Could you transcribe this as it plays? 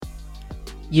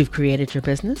You've created your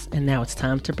business and now it's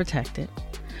time to protect it.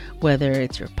 Whether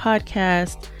it's your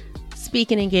podcast,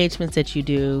 speaking engagements that you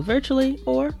do virtually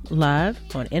or live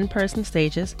on in-person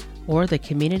stages, or the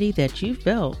community that you've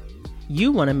built,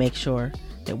 you want to make sure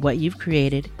that what you've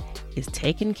created is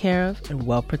taken care of and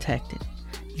well protected.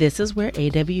 This is where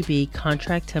AWB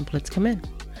contract templates come in.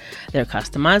 They're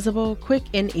customizable, quick,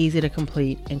 and easy to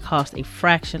complete, and cost a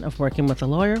fraction of working with a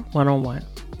lawyer one-on-one.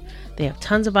 They have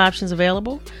tons of options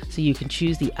available, so you can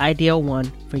choose the ideal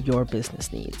one for your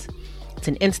business needs. It's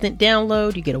an instant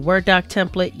download. You get a Word doc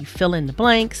template, you fill in the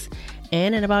blanks,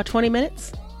 and in about 20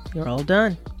 minutes, you're all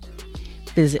done.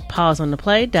 Visit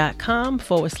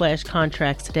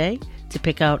pauseontheplay.com/contracts today to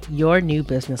pick out your new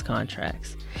business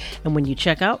contracts. And when you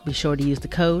check out, be sure to use the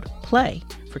code PLAY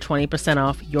for 20%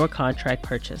 off your contract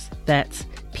purchase. That's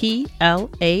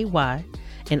PLAY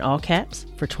in all caps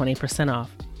for 20%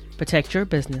 off. Protect your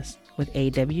business with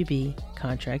AWB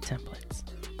contract templates.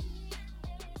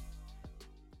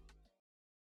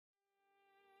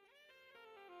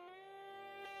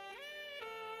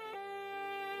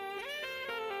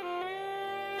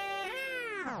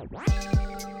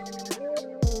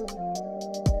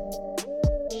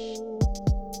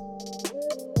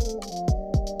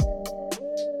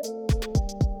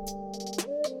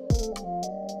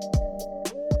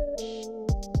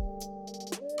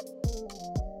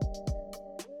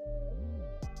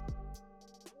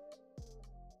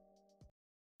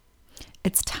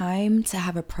 It's time to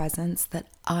have a presence that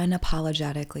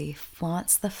unapologetically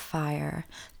flaunts the fire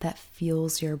that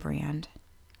fuels your brand.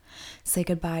 Say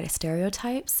goodbye to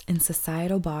stereotypes and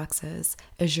societal boxes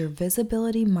as your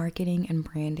visibility, marketing, and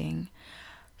branding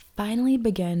finally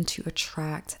begin to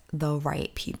attract the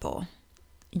right people,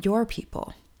 your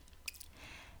people.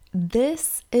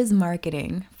 This is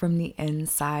marketing from the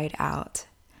inside out.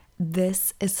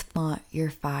 This is Flaunt Your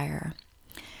Fire.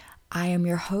 I am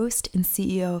your host and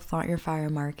CEO of Flaunt Your Fire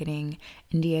Marketing,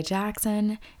 India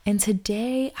Jackson, and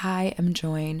today I am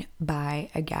joined by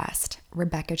a guest,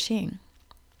 Rebecca Ching.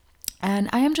 And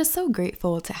I am just so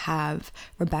grateful to have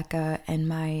Rebecca and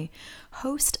my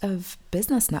host of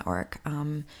Business Network.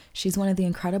 She's one of the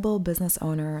incredible business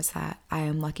owners that I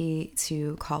am lucky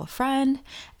to call a friend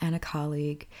and a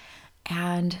colleague.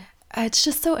 And it's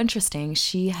just so interesting.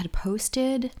 She had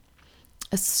posted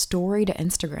a story to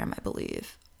Instagram, I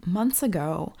believe, months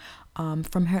ago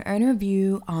from her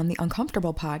interview on the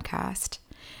Uncomfortable podcast.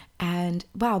 And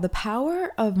wow, the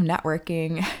power of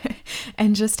networking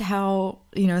and just how,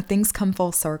 things come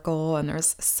full circle and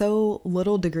there's so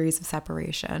little degrees of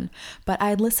separation. But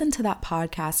I listened to that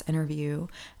podcast interview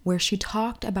where she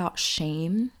talked about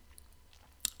shame.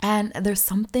 And there's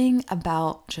something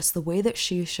about just the way that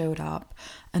she showed up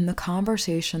and the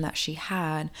conversation that she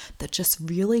had that just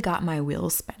really got my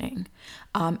wheels spinning.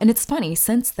 And it's funny,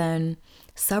 since then,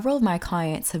 several of my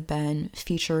clients have been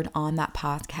featured on that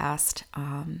podcast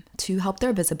to help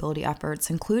their visibility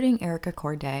efforts, including Erica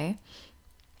Corday.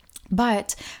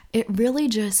 But it really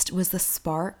just was the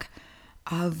spark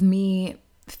of me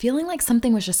feeling like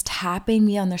something was just tapping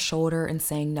me on the shoulder and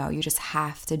saying, no, you just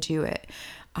have to do it.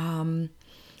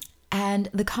 And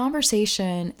the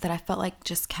conversation that I felt like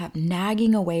just kept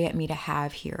nagging away at me to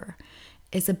have here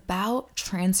is about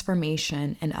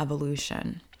transformation and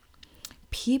evolution.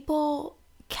 People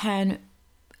can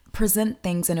present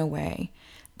things in a way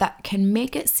that can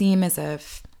make it seem as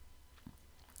if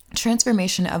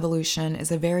transformation and evolution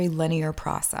is a very linear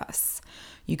process.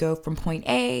 You go from point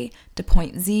A to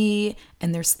point Z,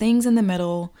 and there's things in the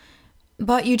middle,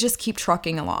 but you just keep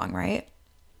trucking along, right?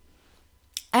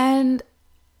 And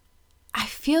I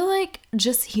feel like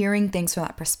just hearing things from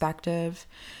that perspective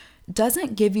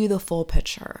doesn't give you the full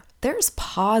picture. There's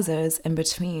pauses in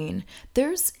between.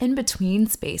 There's in-between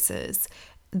spaces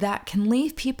that can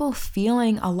leave people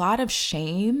feeling a lot of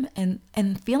shame and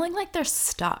feeling like they're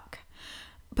stuck.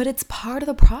 But it's part of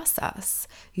the process,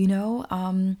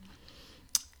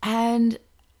 And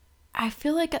I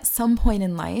feel like at some point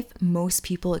in life, most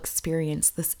people experience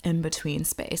this in-between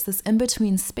space. This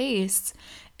in-between space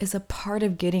is a part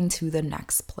of getting to the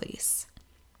next place.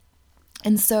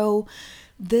 And so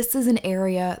this is an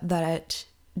area that,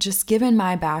 just given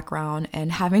my background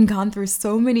and having gone through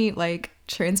so many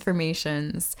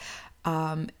transformations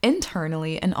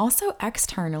internally and also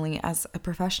externally as a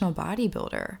professional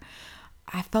bodybuilder,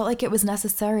 I felt like it was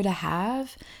necessary to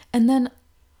have. And then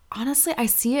honestly, I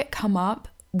see it come up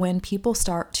when people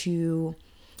start to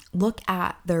look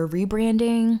at their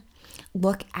rebranding,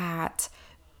 look at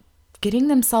getting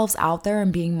themselves out there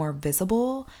and being more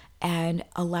visible, and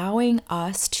allowing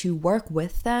us to work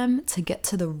with them to get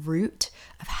to the root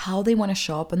of how they want to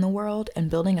show up in the world and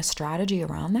building a strategy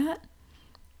around that.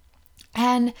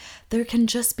 And there can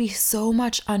just be so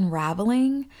much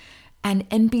unraveling and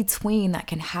in between that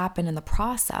can happen in the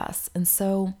process. And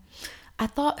so I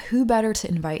thought, who better to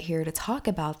invite here to talk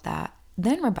about that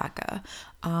than Rebecca?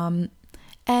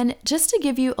 And just to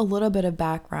give you a little bit of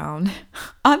background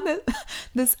on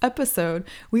this episode,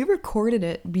 we recorded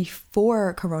it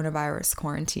before coronavirus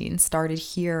quarantine started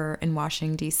here in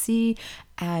Washington, D.C.,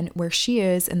 and where she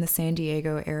is in the San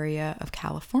Diego area of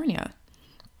California.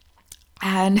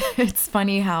 And it's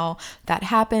funny how that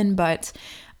happened, but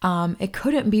it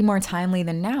couldn't be more timely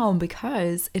than now,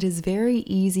 because it is very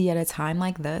easy at a time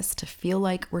like this to feel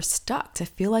like we're stuck, to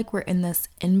feel like we're in this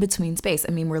in-between space.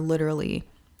 I mean, we're literally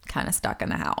kind of stuck in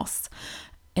the house.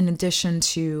 In addition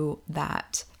to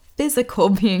that, physical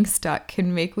being stuck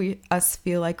can make us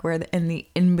feel like we're in the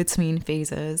in-between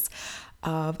phases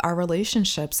of our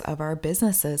relationships, of our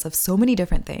businesses, of so many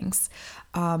different things.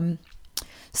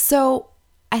 So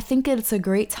I think it's a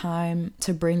great time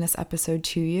to bring this episode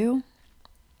to you.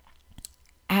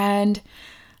 And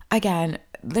again,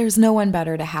 there's no one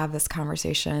better to have this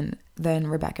conversation than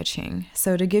Rebecca Ching.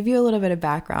 So to give you a little bit of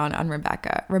background on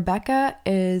Rebecca, Rebecca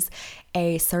is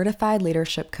a certified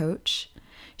leadership coach.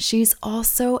 She's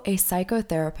also a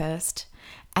psychotherapist.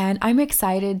 And I'm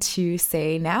excited to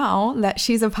say now that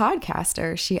she's a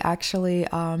podcaster. She actually,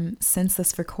 since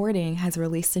this recording, has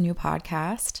released a new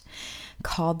podcast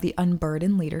called The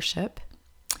Unburdened Leadership.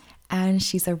 And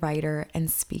she's a writer and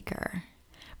speaker.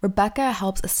 Rebecca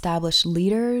helps established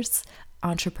leaders,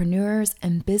 entrepreneurs,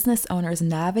 and business owners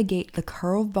navigate the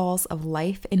curveballs of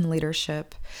life in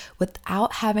leadership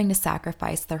without having to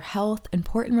sacrifice their health,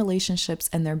 important relationships,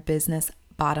 and their business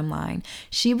bottom line.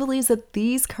 She believes that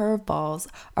these curveballs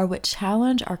are what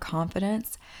challenge our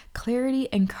confidence, clarity,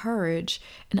 and courage,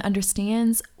 and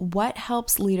understands what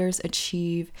helps leaders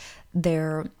achieve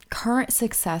their current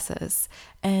successes.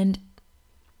 And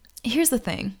here's the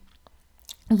thing.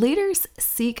 Leaders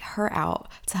seek her out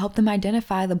to help them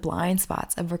identify the blind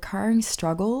spots of recurring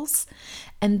struggles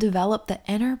and develop the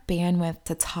inner bandwidth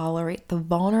to tolerate the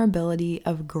vulnerability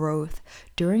of growth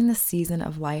during the season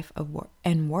of life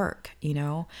and work,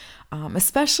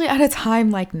 especially at a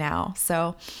time like now.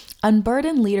 So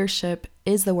Unburdened Leadership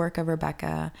is the work of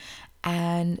Rebecca,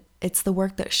 and it's the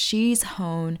work that she's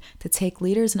honed to take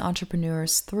leaders and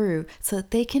entrepreneurs through so that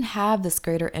they can have this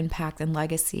greater impact and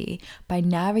legacy by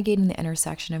navigating the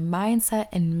intersection of mindset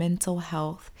and mental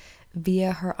health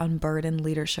via her Unburdened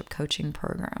Leadership coaching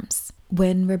programs.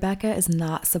 When Rebecca is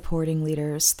not supporting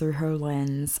leaders through her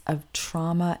lens of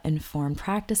trauma-informed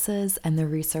practices and the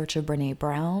research of Brené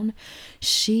Brown,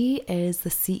 she is the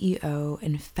CEO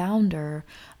and founder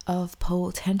of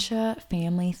Potentia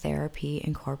Family Therapy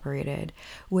Incorporated,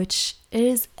 which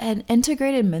is an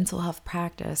integrated mental health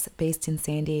practice based in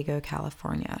San Diego,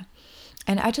 California.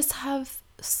 And I just have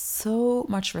so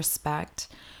much respect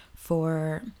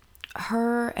for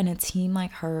her and a team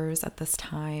like hers at this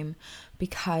time,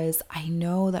 because I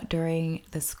know that during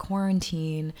this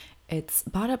quarantine, it's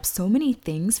brought up so many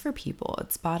things for people.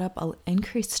 It's brought up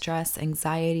increased stress,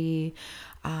 anxiety.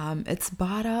 It's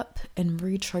brought up and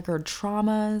re-triggered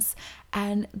traumas.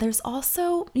 And there's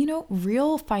also,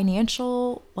 real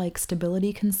financial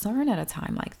stability concern at a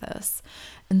time like this.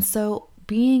 And so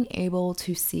being able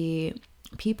to see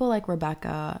people like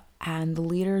Rebecca and the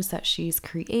leaders that she's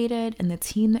created and the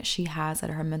team that she has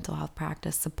at her mental health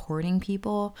practice supporting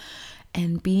people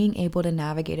and being able to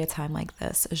navigate a time like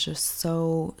this is just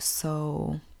so,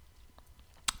 so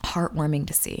heartwarming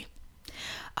to see.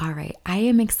 All right, I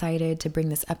am excited to bring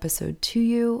this episode to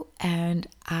you, and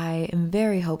I am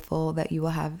very hopeful that you will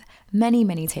have many,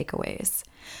 many takeaways.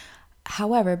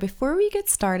 However, before we get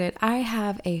started, I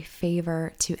have a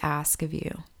favor to ask of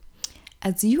you.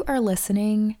 As you are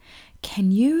listening,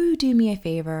 can you do me a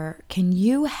favor? Can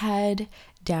you head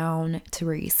down to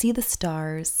where you see the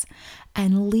stars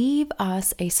and leave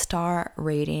us a star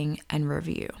rating and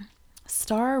review?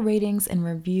 Star ratings and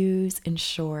reviews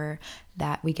ensure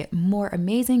that we get more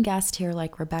amazing guests here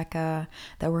like Rebecca,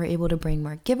 that we're able to bring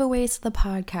more giveaways to the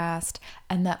podcast,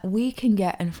 and that we can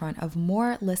get in front of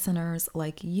more listeners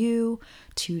like you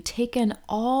to take in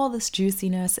all this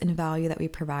juiciness and value that we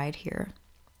provide here.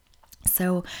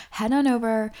 So head on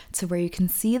over to where you can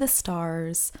see the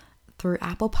stars through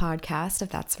Apple Podcast, if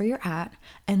that's where you're at,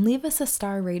 and leave us a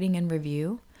star rating and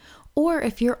review. Or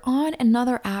if you're on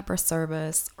another app or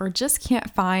service, or just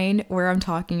can't find where I'm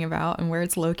talking about and where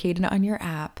it's located on your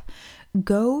app,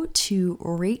 go to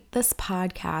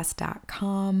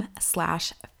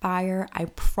ratethispodcast.com/fire. I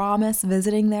promise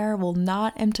visiting there will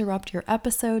not interrupt your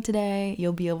episode today.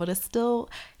 You'll be able to still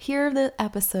hear the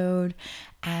episode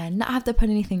and not have to put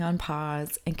anything on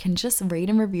pause, and can just rate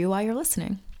and review while you're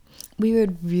listening. We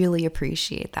would really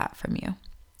appreciate that from you.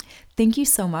 Thank you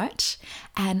so much,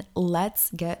 and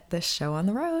let's get this show on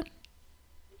the road.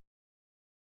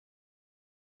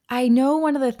 I know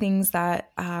one of the things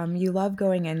that you love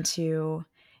going into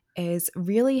is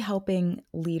really helping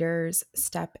leaders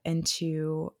step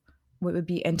into what would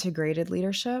be integrated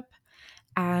leadership.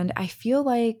 And I feel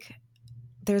like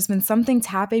there's been something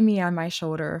tapping me on my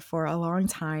shoulder for a long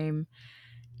time.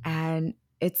 And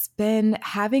it's been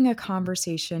having a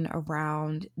conversation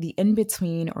around the in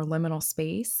between or liminal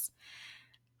space,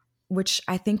 which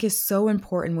I think is so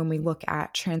important when we look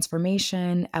at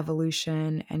transformation,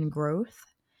 evolution, and growth.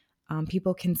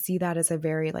 People can see that as a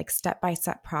very like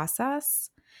step-by-step process.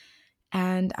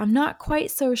 And I'm not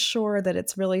quite so sure that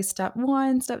it's really step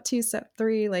one, step two, step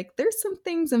three. Like there's some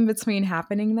things in between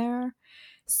happening there.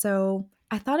 So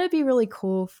I thought it'd be really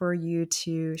cool for you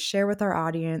to share with our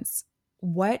audience,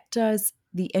 what does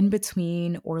the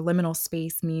in-between or liminal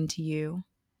space mean to you?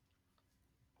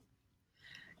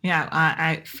 Yeah,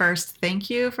 I first thank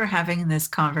you for having this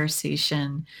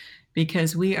conversation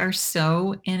because we are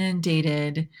so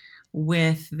inundated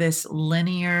with this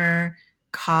linear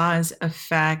cause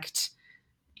effect,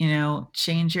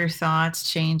 change your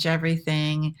thoughts, change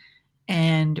everything.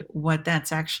 And what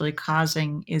that's actually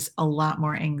causing is a lot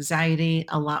more anxiety,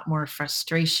 a lot more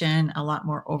frustration, a lot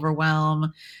more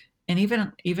overwhelm, and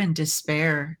even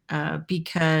despair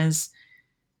because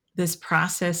this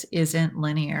process isn't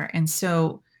linear. And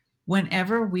so,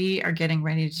 whenever we are getting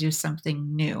ready to do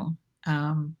something new,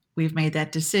 we've made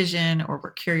that decision, or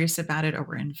we're curious about it, or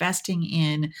we're investing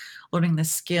in learning the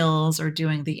skills or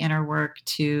doing the inner work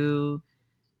to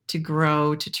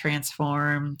grow, to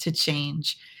transform, to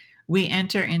change, we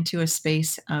enter into a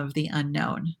space of the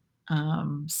unknown.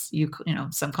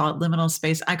 Some call it liminal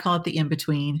space. I call it the in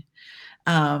between.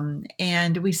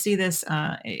 And we see this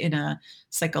in a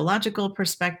psychological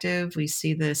perspective. We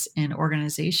see this in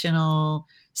organizational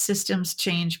systems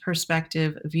change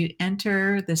perspective. If you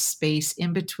enter the space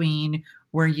in between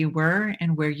where you were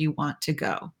and where you want to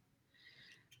go.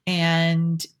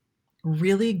 And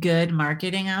really good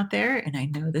marketing out there, and I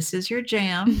know this is your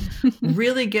jam,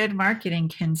 really good marketing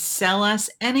can sell us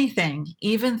anything,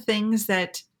 even things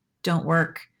that don't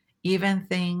work, even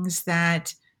things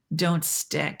that don't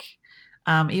stick,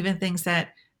 even things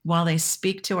that, while they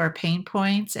speak to our pain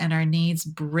points and our needs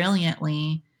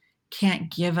brilliantly, can't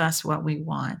give us what we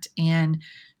want. And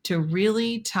to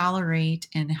really tolerate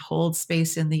and hold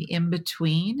space in the in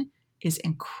between is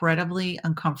incredibly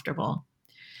uncomfortable.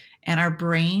 And our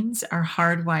brains are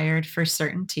hardwired for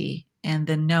certainty and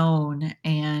the known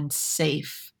and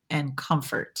safe and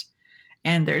comfort.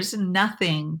 And there's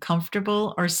nothing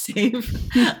comfortable or safe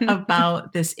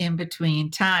about this in between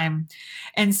time.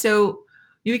 And so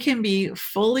you can be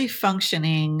fully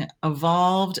functioning,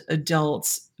 evolved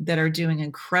adults that are doing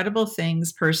incredible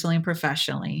things personally and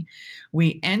professionally.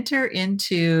 We enter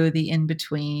into the in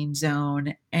between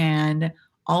zone and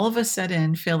all of a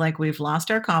sudden feel like we've lost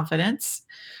our confidence.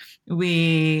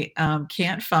 We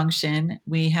can't function.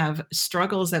 We have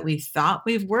struggles that we thought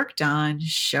we've worked on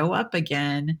show up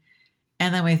again.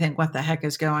 And then we think, what the heck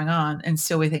is going on? And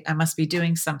so we think, I must be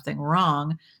doing something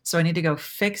wrong. So I need to go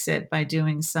fix it by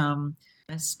doing some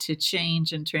to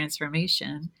change and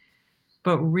transformation.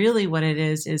 But really, what it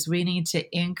is we need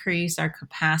to increase our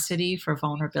capacity for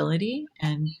vulnerability.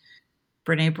 And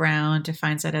Brene Brown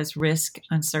defines that as risk,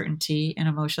 uncertainty, and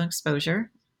emotional exposure.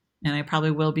 And I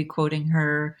probably will be quoting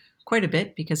her quite a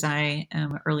bit because I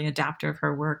am an early adopter of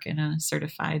her work and a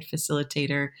certified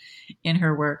facilitator in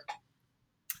her work.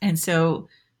 And so,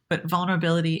 but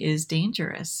vulnerability is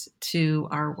dangerous to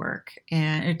our work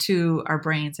and to our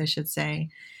brains, I should say.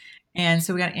 And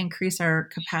so we got to increase our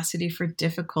capacity for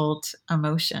difficult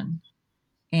emotion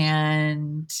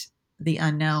and the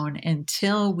unknown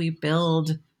until we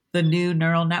build the new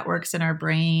neural networks in our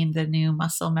brain, the new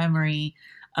muscle memory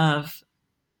of,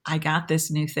 I got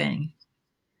this new thing.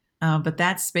 But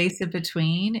that space in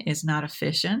between is not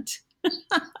efficient,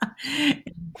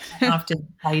 often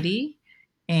tidy,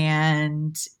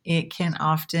 and it can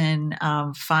often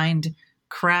find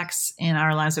cracks in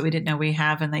our lives that we didn't know we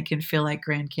have, and they can feel like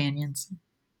Grand Canyons.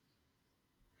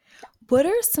 What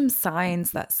are some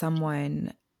signs that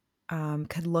someone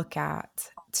could look at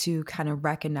to kind of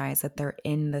recognize that they're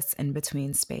in this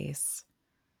in-between space?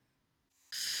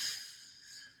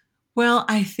 Well,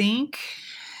 I think,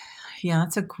 yeah,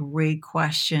 that's a great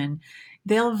question.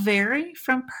 They'll vary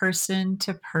from person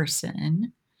to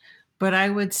person, but I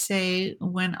would say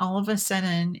when all of a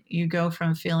sudden you go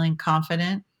from feeling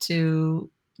confident to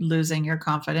losing your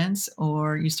confidence,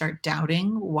 or you start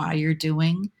doubting why you're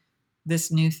doing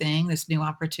this new thing, this new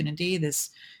opportunity, this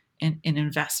in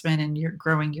investment and you're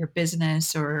growing your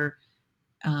business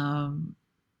um,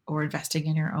 or investing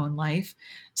in your own life.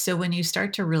 So when you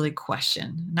start to really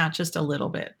question, not just a little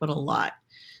bit, but a lot,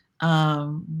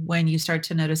 when you start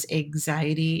to notice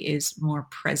anxiety is more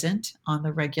present on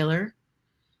the regular,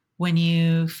 when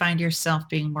you find yourself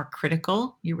being more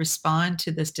critical, you respond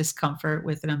to this discomfort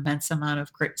with an immense amount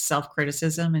of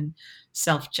self-criticism and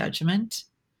self-judgment.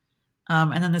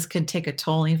 And then this can take a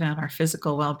toll even on our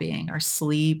physical well-being, our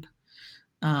sleep,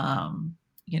 um,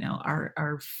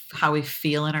 our how we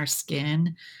feel in our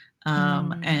skin.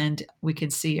 And we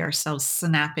can see ourselves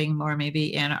snapping more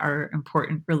maybe in our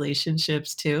important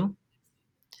relationships too.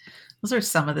 Those are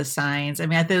some of the signs. I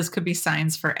mean, those could be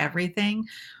signs for everything,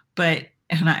 but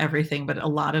not everything, but a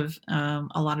lot of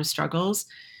struggles.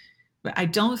 But I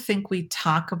don't think we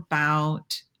talk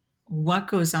about what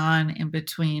goes on in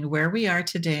between where we are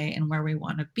today and where we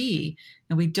want to be.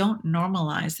 And we don't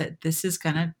normalize that this is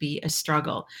going to be a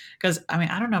struggle. Because, I mean,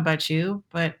 I don't know about you,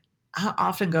 but I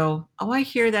often go, oh, I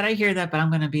hear that, but I'm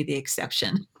going to be the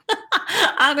exception.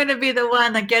 I'm going to be the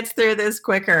one that gets through this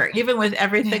quicker, even with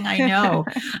everything I know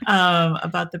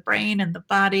about the brain and the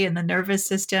body and the nervous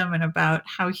system and about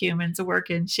how humans work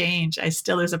and change.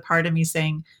 There's a part of me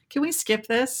saying, can we skip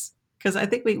this? Because I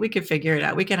think we can figure it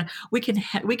out. We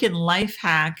can life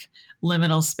hack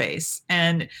liminal space,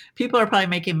 and people are probably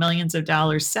making millions of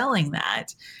dollars selling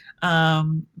that.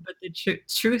 But the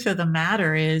truth of the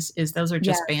matter is those are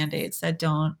just Yes. band-aids that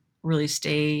don't really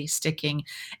stay sticking.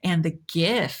 And the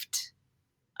gift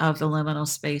of the liminal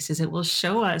space is it will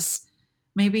show us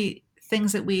maybe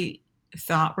things that we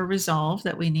thought were resolved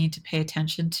that we need to pay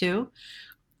attention to.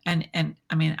 And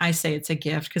I mean, I say it's a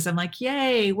gift because I'm like,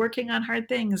 yay, working on hard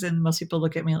things. And most people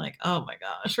look at me like, oh my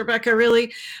gosh, Rebecca,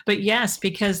 really? But yes,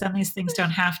 because then these things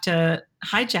don't have to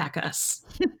hijack us.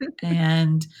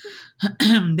 And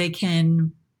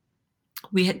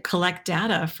we collect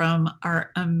data from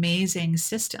our amazing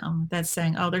system that's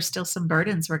saying, oh, there's still some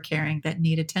burdens we're carrying that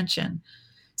need attention.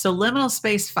 So liminal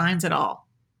space finds it all.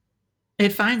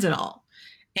 It finds it all.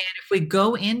 And if we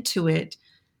go into it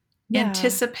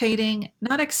anticipating,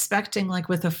 not expecting like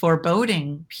with a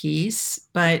foreboding piece,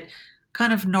 but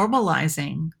kind of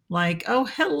normalizing like, oh,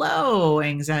 hello,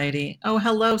 anxiety. Oh,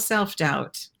 hello,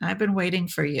 self-doubt. I've been waiting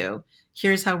for you.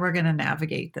 Here's how we're going to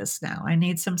navigate this now. I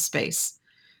need some space.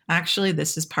 Actually,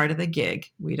 this is part of the gig.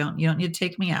 You don't need to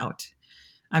take me out.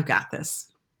 I've got this.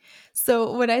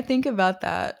 So when I think about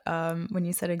that, when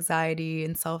you said anxiety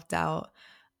and self-doubt,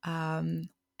 and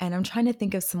I'm trying to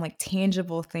think of some like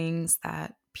tangible things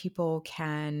that people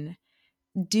can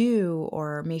do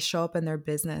or may show up in their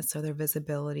business or their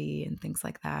visibility and things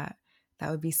like that,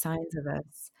 that would be signs of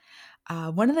this.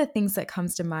 One of the things that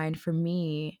comes to mind for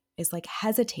me is like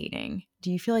hesitating.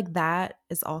 Do you feel like that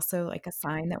is also like a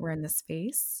sign that we're in this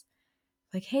space?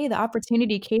 Like, hey, the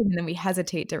opportunity came and then we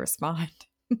hesitate to respond.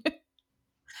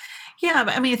 Yeah,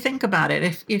 but I mean, think about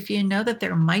it. If you know that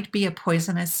there might be a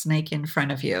poisonous snake in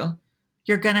front of you,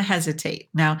 you're going to hesitate.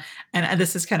 Now, and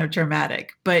this is kind of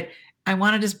dramatic, but I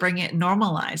want to just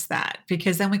normalize that,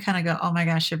 because then we kind of go, oh my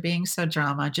gosh, you're being so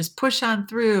drama. Just push on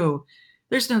through.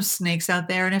 There's no snakes out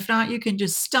there. And if not, you can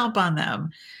just stomp on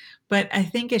them. But I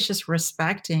think it's just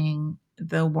respecting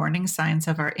the warning signs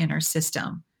of our inner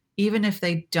system, even if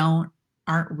they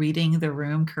aren't reading the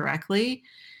room correctly.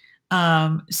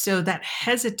 So that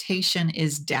hesitation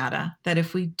is data that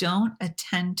if we don't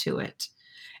attend to it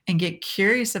and get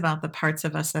curious about the parts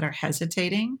of us that are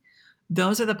hesitating,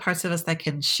 those are the parts of us that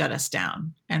can shut us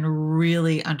down and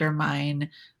really undermine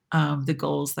the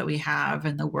goals that we have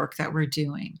and the work that we're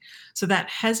doing. So that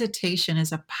hesitation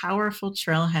is a powerful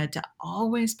trailhead to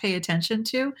always pay attention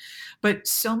to. But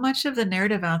so much of the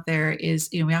narrative out there is,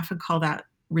 we often call that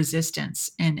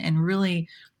resistance, and really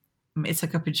it's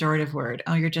like a pejorative word.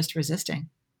 Oh, you're just resisting.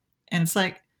 And it's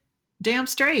like, damn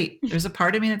straight. There's a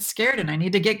part of me that's scared and I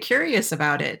need to get curious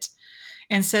about it.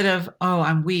 Instead of, oh,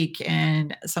 I'm weak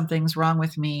and something's wrong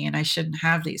with me and I shouldn't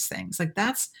have these things. Like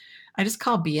I just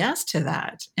call BS to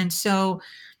that. And so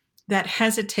that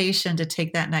hesitation to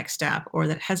take that next step, or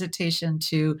that hesitation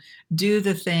to do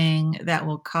the thing that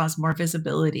will cause more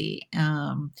visibility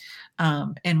and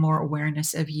more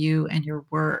awareness of you and your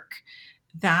work,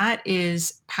 that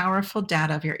is powerful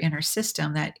data of your inner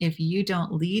system that if you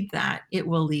don't lead that, it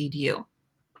will lead you.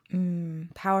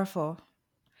 Powerful.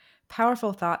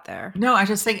 Powerful thought there. No, I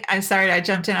just think, I'm sorry, I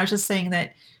jumped in. I was just saying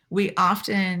that we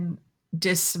often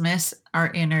dismiss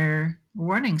our inner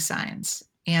warning signs.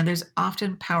 And there's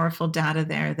often powerful data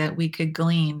there that we could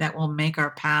glean that will make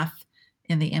our path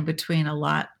in the in-between a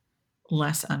lot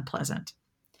less unpleasant.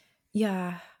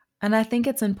 Yeah. And I think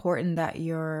it's important that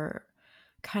you're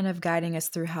kind of guiding us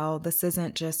through how this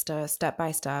isn't just a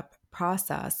step-by-step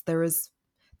process. There's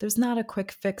not a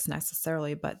quick fix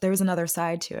necessarily, but there's another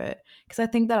side to it. Because I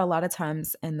think that a lot of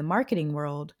times in the marketing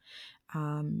world,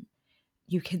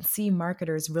 you can see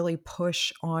marketers really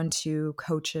push onto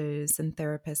coaches and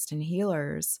therapists and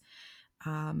healers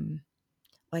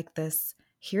like this,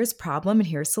 here's problem and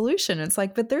here's solution. It's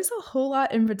like, but there's a whole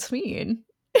lot in between.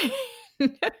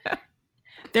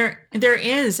 There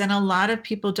is, and a lot of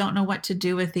people don't know what to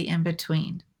do with the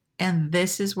in-between. And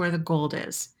this is where the gold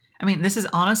is. I mean, this is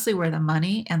honestly where the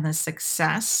money and the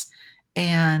success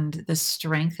and the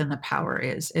strength and the power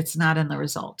is. It's not in the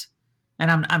result.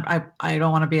 And I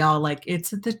don't want to be all like,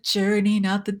 it's the journey,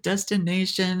 not the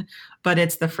destination, but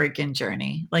it's the freaking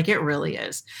journey. Like it really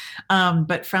is.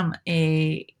 But from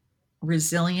a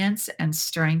resilience and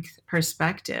strength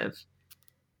perspective,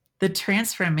 the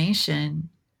transformation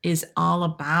is all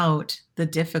about the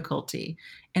difficulty.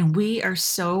 And we are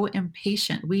so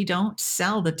impatient. We don't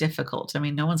sell the difficult. I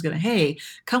mean, no one's going to, hey,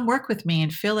 come work with me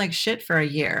and feel like shit for a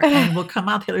year and we'll come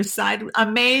out the other side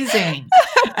amazing.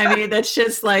 I mean, that's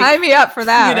just like, sign me up for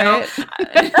that,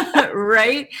 right?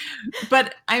 Right?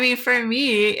 But I mean, for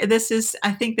me,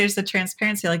 I think there's the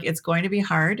transparency, like it's going to be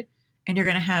hard and you're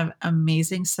going to have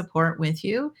amazing support with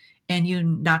you and you're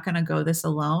not going to go this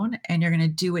alone and you're going to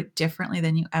do it differently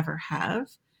than you ever have.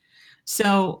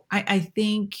 So I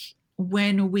think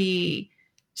when we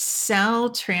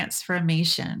sell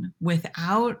transformation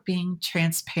without being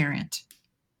transparent,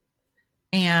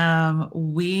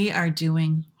 we are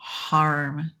doing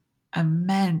harm,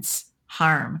 immense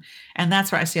harm. And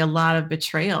that's where I see a lot of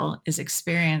betrayal is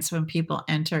experienced when people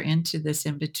enter into this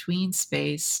in-between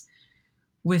space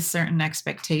with certain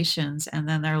expectations, and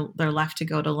then they're left to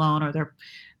go it alone, or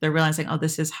they're realizing, oh,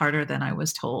 this is harder than I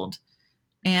was told.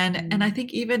 And I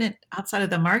think even outside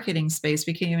of the marketing space,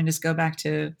 we can even just go back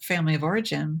to family of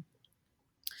origin.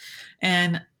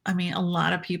 And I mean, a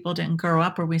lot of people didn't grow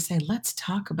up where we say, let's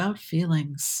talk about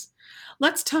feelings.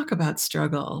 Let's talk about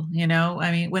struggle. You know,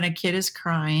 I mean, when a kid is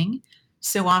crying,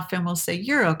 so often we'll say,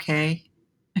 you're okay.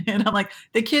 And I'm like,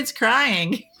 the kid's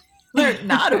crying. They're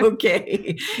not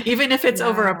okay. Even if it's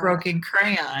over a broken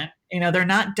crayon, you know, they're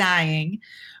not dying.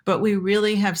 But we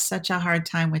really have such a hard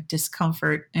time with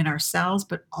discomfort in ourselves,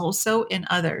 but also in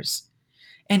others.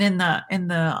 And in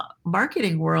the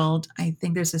marketing world, I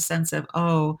think there's a sense of,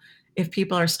 oh, if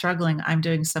people are struggling, I'm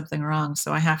doing something wrong.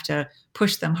 So I have to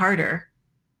push them harder,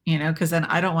 you know, because then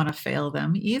I don't want to fail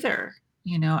them either.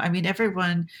 You know, I mean,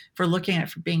 everyone, for looking at it,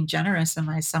 for being generous in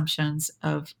my assumptions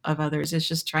of others, is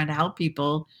just trying to help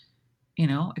people, you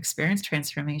know, experience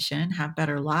transformation, have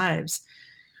better lives.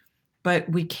 But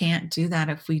we can't do that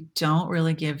if we don't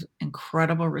really give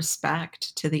incredible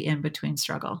respect to the in-between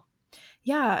struggle.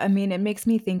 Yeah, I mean, it makes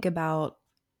me think about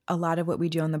a lot of what we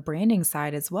do on the branding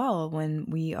side as well, when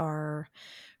we are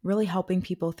really helping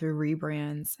people through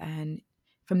rebrands. And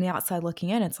from the outside looking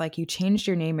in, it's like you changed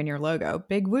your name and your logo.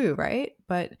 Big woo, right?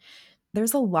 But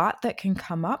there's a lot that can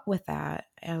come up with that.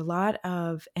 A lot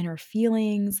of inner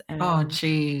feelings. And oh,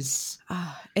 geez.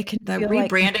 It can the feel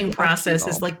rebranding like process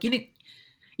is like,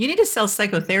 you need to sell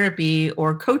psychotherapy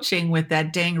or coaching with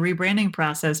that dang rebranding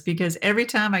process, because every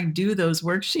time I do those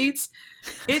worksheets,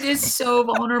 it is so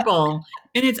vulnerable.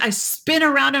 And I spin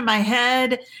around in my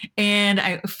head and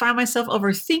I find myself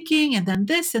overthinking, and then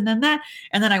this and then that.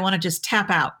 And then I want to just tap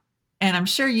out. And I'm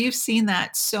sure you've seen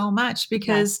that so much,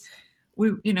 because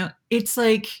it's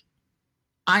like,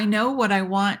 I know what I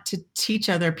want to teach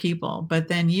other people, but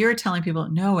then you're telling people,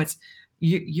 no,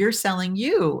 you're selling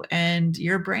you and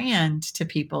your brand to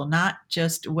people, not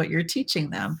just what you're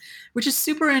teaching them, which is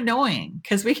super annoying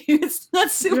because it's not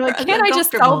super. You're like, can't I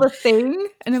just sell the thing?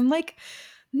 And I'm like,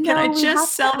 no, can I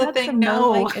just sell the thing?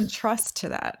 No, and trust to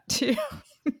that too.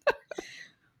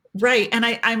 Right, and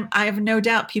I have no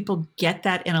doubt people get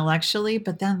that intellectually,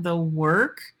 but then the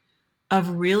work of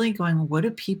really going,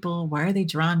 why are they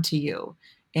drawn to you?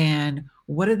 And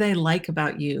what do they like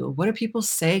about you? What are people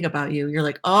saying about you? You're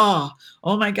like, oh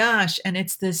my gosh. And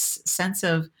it's this sense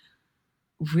of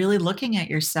really looking at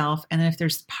yourself. And if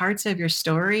there's parts of your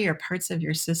story or parts of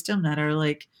your system that are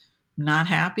like not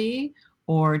happy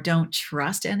or don't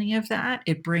trust any of that,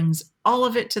 it brings all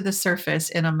of it to the surface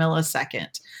in a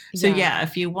millisecond. So yeah,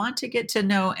 if you want to get to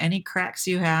know any cracks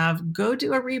you have, go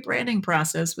do a rebranding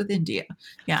process with India.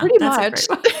 Yeah, pretty much.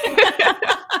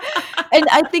 And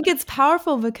I think it's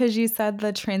powerful because you said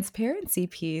the transparency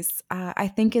piece, I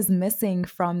think is missing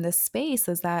from this space,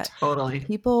 is that totally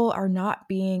people are not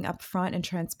being upfront and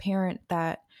transparent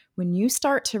that when you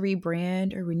start to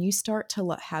rebrand, or when you start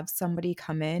to have somebody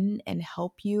come in and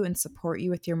help you and support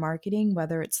you with your marketing,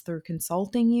 whether it's through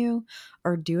consulting you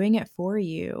or doing it for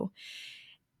you,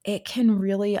 it can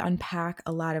really unpack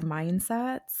a lot of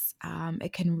mindsets.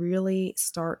 It can really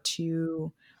start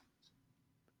to,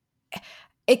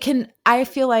 I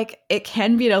feel like it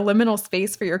can be a liminal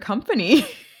space for your company.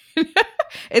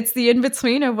 It's the in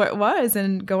between of what was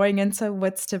and going into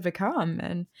what's to become,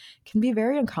 and can be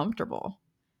very uncomfortable.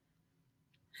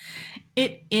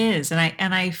 It is. And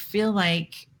I feel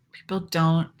like people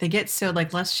they get so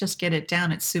like, let's just get it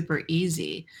down. It's super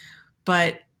easy.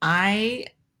 But I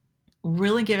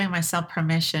really giving myself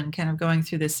permission, kind of going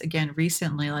through this again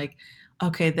recently, like,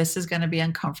 okay, this is going to be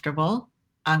uncomfortable.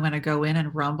 I'm going to go in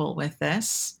and rumble with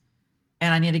this.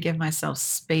 And I need to give myself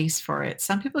space for it.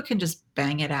 Some people can just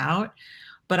bang it out.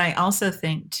 But I also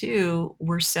think, too,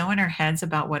 we're so in our heads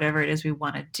about whatever it is we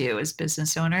want to do as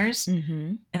business owners. Mm-hmm.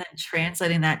 And then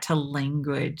translating that to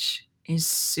language is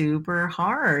super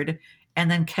hard.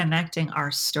 And then connecting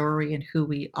our story and who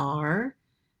we are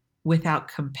without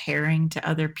comparing to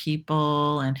other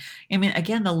people. And I mean,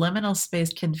 again, the liminal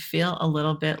space can feel a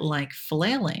little bit like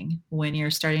flailing when you're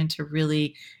starting to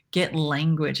really get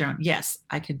language around, yes,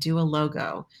 I could do a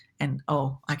logo, and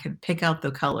oh, I can pick out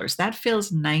the colors. That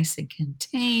feels nice and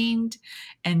contained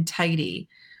and tidy.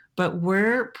 But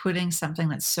we're putting something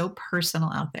that's so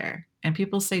personal out there. And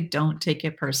people say, don't take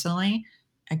it personally.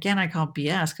 Again, I call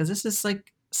BS, because this is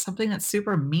like something that's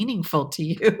super meaningful to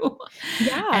you. And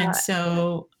Yeah.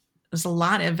 so there's a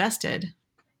lot invested.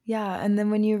 Yeah. And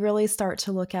then when you really start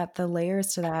to look at the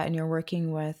layers to that, and you're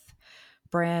working with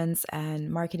brands and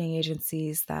marketing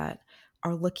agencies that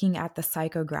are looking at the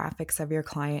psychographics of your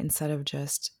client instead of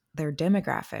just their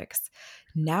demographics,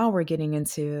 now we're getting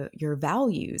into your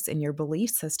values and your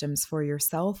belief systems for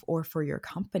yourself or for your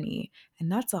company.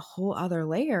 And that's a whole other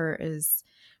layer, is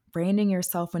branding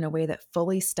yourself in a way that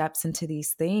fully steps into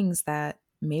these things that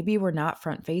maybe were not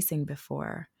front facing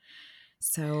before.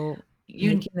 So You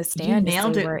making the you stand to say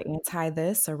nailed it. we're anti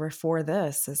this or we're for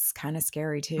this is kind of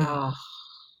scary too. Oh.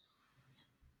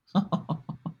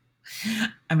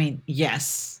 I mean,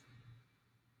 yes.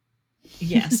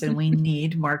 Yes, and we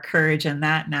need more courage in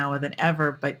that now than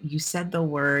ever, but you said the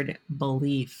word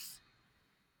belief.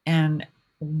 And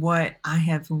what I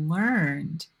have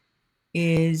learned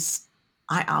is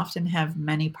I often have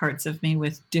many parts of me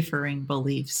with differing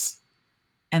beliefs,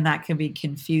 and that can be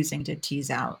confusing to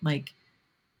tease out. Like,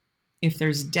 if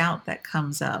there's doubt that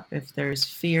comes up, if there's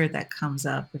fear that comes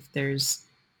up, if there's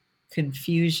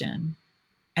confusion,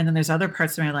 and then there's other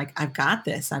parts of me like, I've got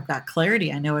this, I've got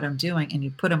clarity, I know what I'm doing. And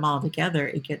you put them all together,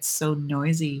 it gets so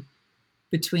noisy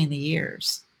between the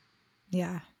ears.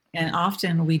 Yeah. And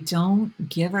often we don't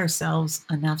give ourselves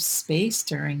enough space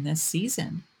during this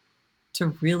season to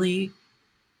really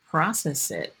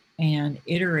process it and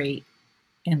iterate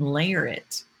and layer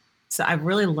it. So I've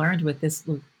really learned with this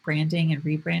branding and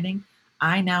rebranding,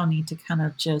 I now need to kind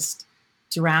of just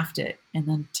draft it and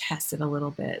then test it a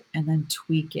little bit and then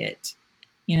tweak it.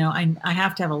 You know, I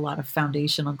have to have a lot of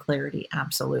foundational clarity.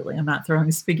 Absolutely. I'm not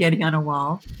throwing spaghetti on a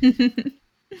wall.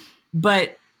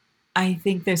 But I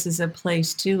think this is a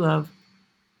place too of,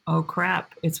 oh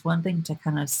crap, it's one thing to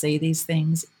kind of say these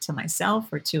things to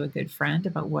myself or to a good friend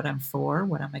about what I'm for,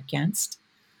 what I'm against,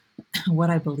 what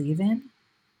I believe in.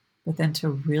 But then to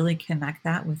really connect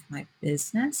that with my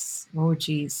business, oh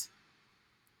geez,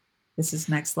 this is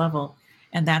next level.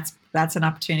 And that's an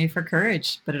opportunity for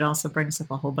courage, but it also brings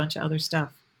up a whole bunch of other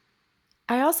stuff.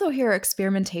 I also hear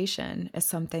experimentation is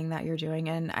something that you're doing.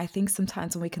 And I think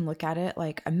sometimes when we can look at it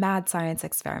like a mad science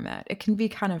experiment, it can be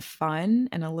kind of fun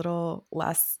and a little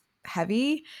less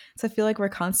heavy. So I feel like we're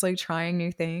constantly trying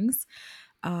new things.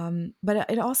 But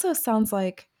it also sounds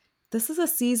like this is a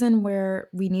season where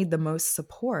we need the most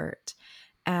support.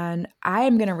 And I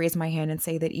am going to raise my hand and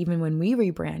say that even when we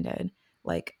rebranded,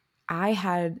 like I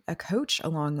had a coach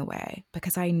along the way,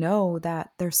 because I know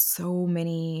that there's so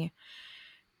many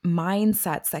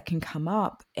mindsets that can come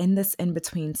up in this in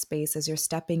between space as you're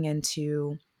stepping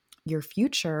into your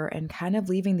future and kind of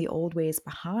leaving the old ways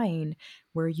behind,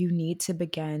 where you need to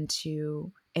begin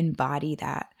to embody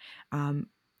that.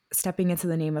 Stepping into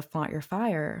the name of Flaunt Your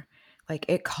Fire, like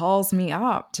it calls me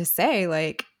up to say,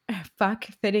 like, fuck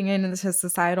fitting into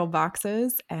societal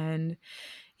boxes. And,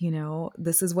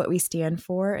 this is what we stand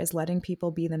for, is letting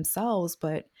people be themselves.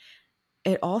 But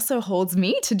it also holds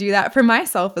me to do that for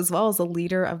myself as well as a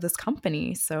leader of this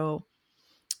company. So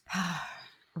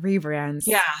rebrands,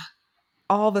 Yeah.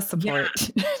 all the Yeah.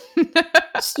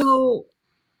 support. So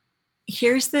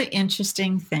here's the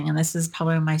interesting thing, and this is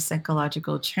probably my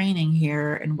psychological training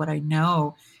here, and what I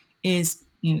know is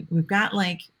we've got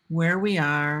like where we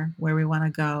are, where we want to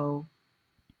go,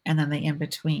 and then the in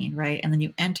between, right? And then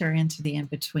you enter into the in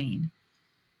between.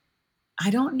 I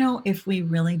don't know if we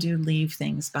really do leave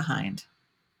things behind,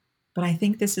 but I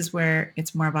think this is where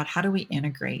it's more about how do we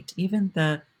integrate even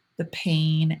the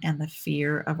pain and the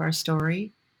fear of our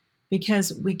story,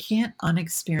 because we can't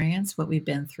unexperience what we've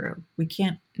been through. We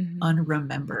can't Mhm.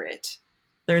 unremember it.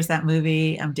 There's that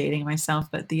movie, I'm dating myself,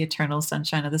 but The Eternal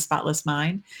Sunshine of the Spotless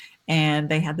Mind. And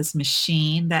they had this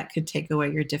machine that could take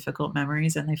away your difficult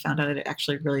memories. And they found out it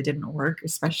actually really didn't work,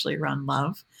 especially around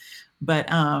love. But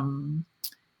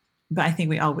but I think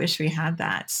we all wish we had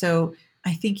that. So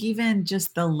I think even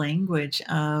just the language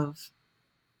of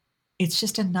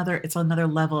it's another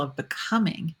level of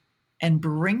becoming and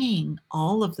bringing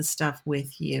all of the stuff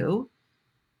with you,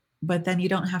 but then you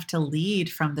don't have to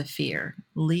lead from the fear,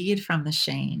 lead from the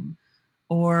shame,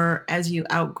 or as you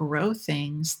outgrow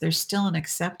things, there's still an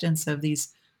acceptance of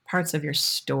these parts of your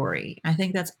story. I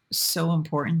think that's so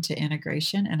important to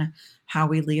integration and how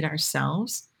we lead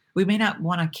ourselves. We may not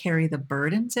want to carry the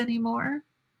burdens anymore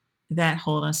that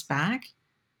hold us back,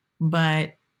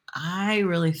 but I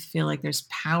really feel like there's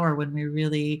power when we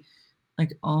really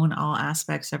like own all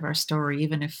aspects of our story,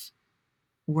 even if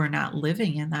we're not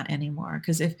living in that anymore.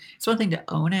 Because if it's one thing to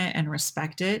own it and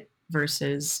respect it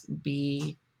versus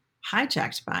be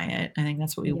hijacked by it, I think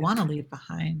that's what we Yeah. want to leave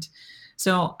behind.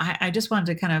 So I just wanted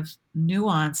to kind of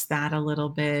nuance that a little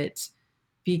bit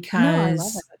No, I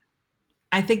love because it.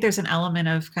 I think there's an element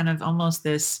of kind of almost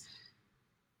this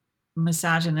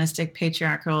misogynistic,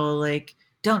 patriarchal, like,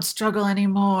 don't struggle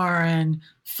anymore and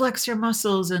flex your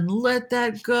muscles and let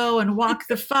that go and walk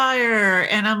the fire.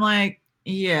 And I'm like,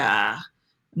 yeah,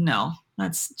 no,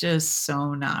 that's just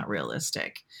so not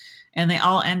realistic. And they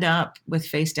all end up with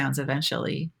face downs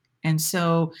eventually. And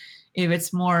so if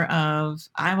it's more of,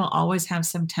 I will always have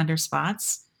some tender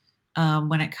spots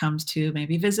when it comes to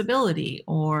maybe visibility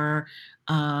or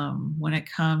when it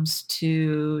comes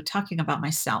to talking about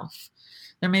myself.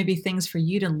 There may be things for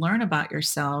you to learn about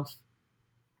yourself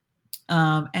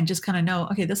and just kind of know,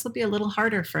 okay, this will be a little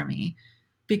harder for me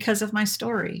because of my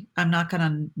story. I'm not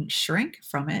going to shrink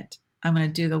from it. I'm going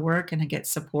to do the work and get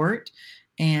support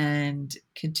and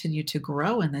continue to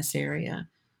grow in this area.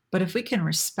 But if we can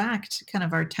respect kind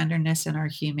of our tenderness and our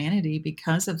humanity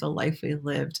because of the life we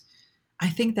lived, I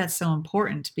think that's so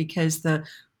important because the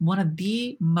one of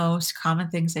the most common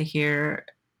things I hear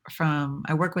from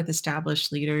I work with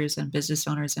established leaders and business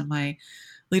owners in my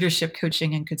leadership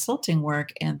coaching and consulting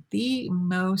work, and the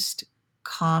most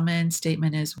common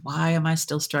statement is, why am I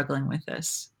still struggling with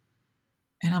this?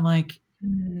 And I'm like,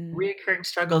 Mm. reoccurring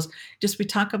struggles. Just we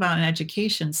talk about in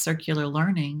education circular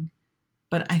learning,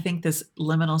 but I think this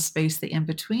liminal space, the in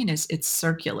between, is it's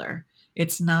circular.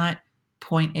 It's not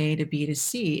point A to B to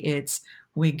C. It's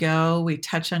we go, we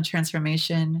touch on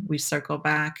transformation, we circle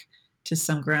back to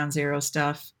some ground zero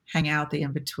stuff, hang out the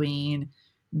in between,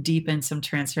 deepen some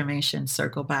transformation,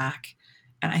 circle back.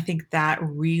 And I think that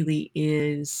really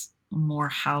is more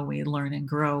how we learn and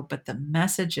grow. But the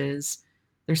messages,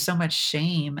 there's so much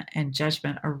shame and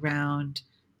judgment around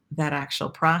that actual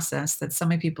process that so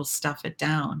many people stuff it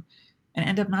down and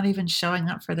end up not even showing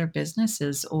up for their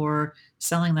businesses or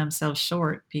selling themselves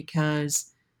short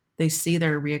because they see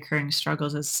their reoccurring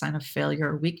struggles as a sign of failure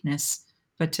or weakness.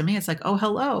 But to me, it's like, oh,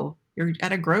 hello, you're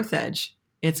at a growth edge.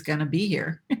 It's going to be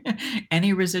here.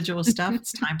 Any residual stuff,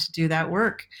 it's time to do that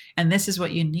work. And this is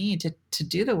what you need to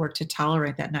do the work to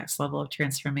tolerate that next level of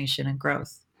transformation and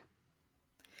growth.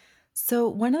 So,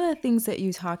 one of the things that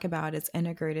you talk about is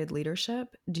integrated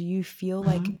leadership. Do you feel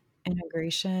like Mhm.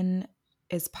 integration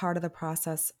is part of the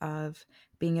process of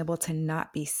being able to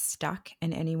not be stuck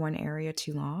in any one area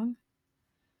too long?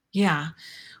 Yeah.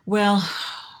 Well,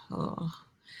 oh,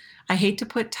 I hate to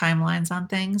put timelines on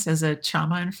things as a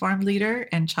trauma informed leader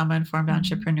and trauma informed Mhm.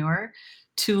 entrepreneur.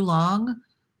 Too long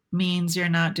means you're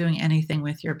not doing anything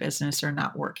with your business or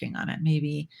not working on it,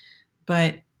 maybe.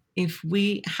 But if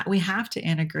we have to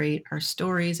integrate our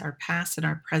stories, our past and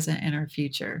our present and our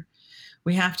future.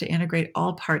 We have to integrate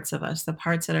all parts of us, the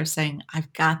parts that are saying,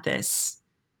 I've got this.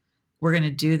 We're going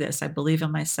to do this. I believe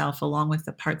in myself, along with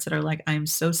the parts that are like, I'm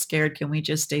so scared. Can we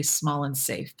just stay small and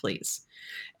safe, please?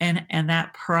 And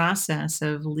that process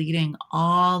of leading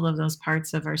all of those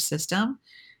parts of our system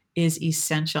is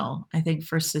essential, I think,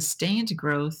 for sustained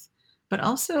growth, but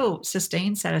also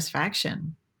sustained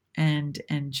satisfaction and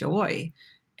joy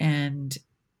and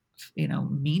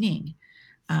meaning.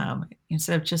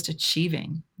 Instead of just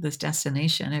achieving this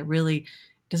destination, it really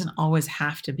doesn't always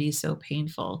have to be so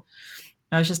painful.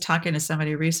 I was just talking to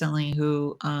somebody recently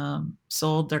who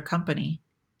sold their company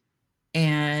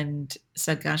and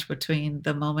said, gosh, between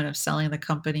the moment of selling the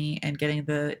company and getting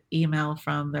the email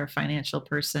from their financial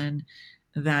person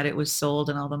that it was sold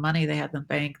and all the money they had in the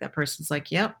bank, that person's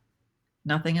like, yep,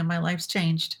 nothing in my life's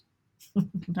changed.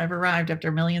 I've arrived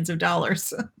after millions of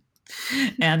dollars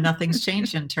and nothing's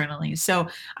changed internally. So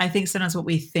I think sometimes what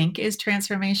we think is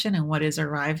transformation and what is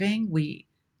arriving, we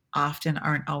often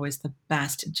aren't always the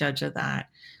best judge of that.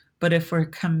 But if we're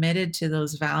committed to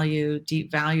those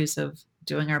deep values of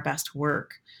doing our best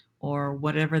work or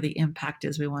whatever the impact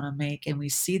is we want to make, and we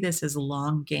see this as a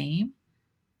long game,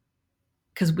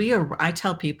 because I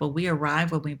tell people we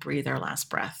arrive when we breathe our last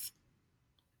breath.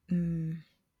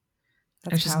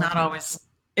 That's Which is not powerful. always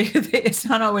it's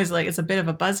not always like it's a bit of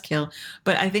a buzzkill,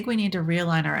 but I think we need to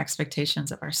realign our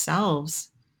expectations of ourselves.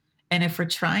 And if we're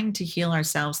trying to heal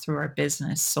ourselves through our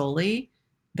business solely,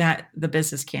 that the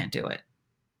business can't do it.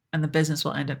 And the business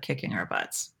will end up kicking our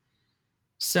butts.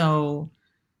 So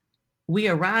we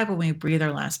arrive when we breathe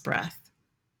our last breath,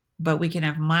 but we can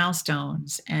have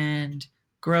milestones and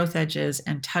growth edges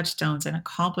and touchstones and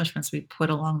accomplishments we put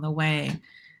along the way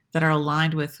that are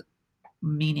aligned with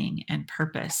meaning and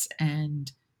purpose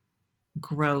and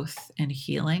growth and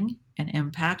healing and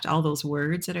impact, all those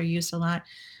words that are used a lot.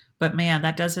 But man,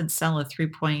 that doesn't sell a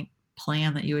 3-point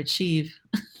plan that you achieve.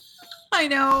 I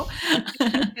know.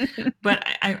 But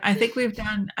I think we've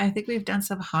done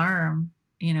some harm,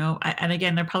 and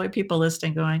again, there are probably people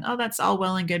listening going, oh, that's all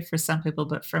well and good for some people,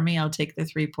 but for me, I'll take the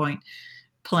 3-point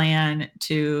plan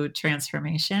to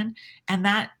transformation. And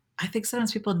that, I think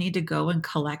sometimes people need to go and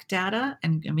collect data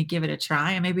and we give it a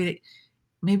try. And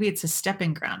maybe it's a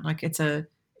stepping ground. Like it's a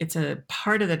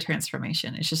part of the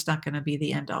transformation. It's just not going to be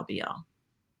the end all be all.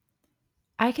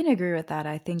 I can agree with that.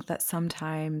 I think that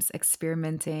sometimes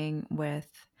experimenting with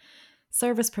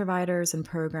service providers and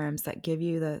programs that give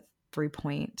you the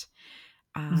 3-point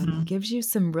gives you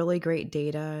some really great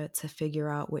data to figure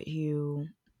out what you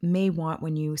may want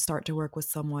when you start to work with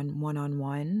someone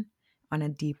one-on-one on a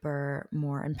deeper,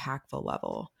 more impactful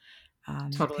level.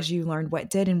 Totally. Because you learned what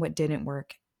did and what didn't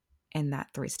work in that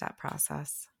 3-step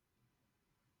process.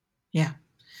 Yeah,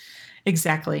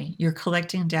 exactly. You're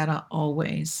collecting data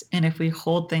always. And if we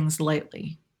hold things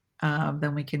lightly,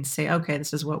 then we can say, okay,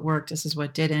 this is what worked, this is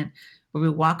what didn't. When we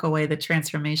walk away, the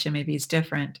transformation maybe is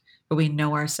different, but we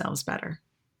know ourselves better.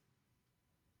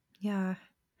 Yeah.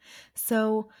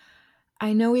 So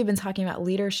I know we've been talking about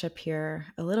leadership here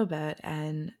a little bit,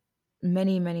 and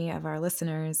many of our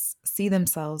listeners see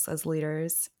themselves as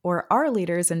leaders or are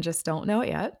leaders and just don't know it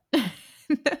yet.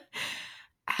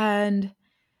 And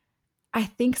I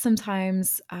think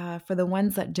sometimes for the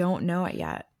ones that don't know it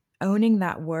yet, owning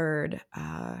that word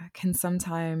can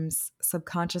sometimes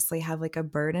subconsciously have like a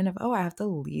burden of, oh, I have to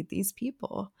lead these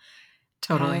people.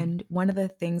 Totally. And one of the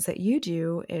things that you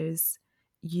do is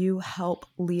you help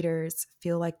leaders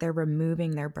feel like they're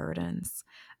removing their burdens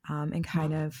and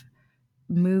kind of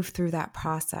move through that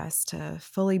process to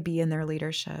fully be in their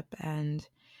leadership and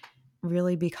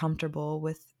really be comfortable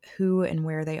with who and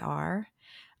where they are.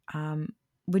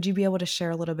 Would you be able to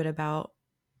share a little bit about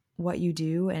what you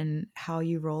do and how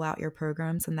you roll out your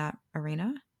programs in that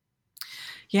arena?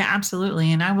 Yeah,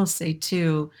 absolutely. And I will say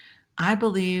too, I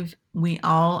believe we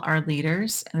all are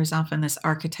leaders. There's often this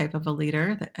archetype of a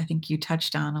leader that I think you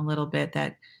touched on a little bit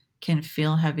that can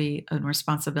feel heavy in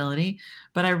responsibility.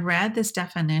 But I read this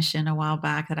definition a while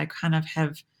back that I kind of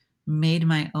have made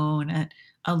my own.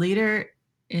 A leader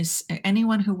is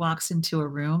anyone who walks into a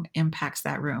room impacts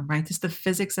that room, right? This is the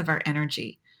physics of our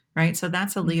energy, right? So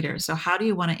that's a leader. So how do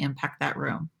you want to impact that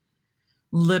room?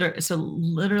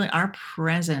 Literally our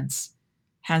presence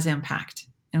has impact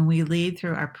and we lead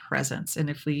through our presence. And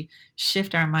if we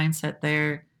shift our mindset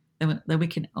there, then we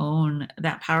can own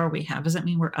that power we have. Doesn't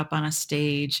mean we're up on a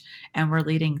stage and we're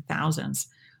leading thousands.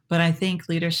 But I think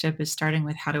leadership is starting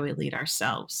with how do we lead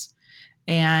ourselves?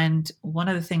 And one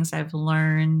of the things I've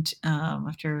learned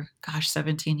after,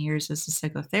 17 years as a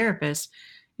psychotherapist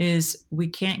is we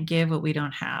can't give what we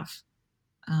don't have.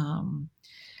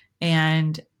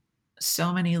 And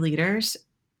so many leaders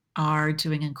are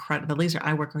doing incredible. The leaders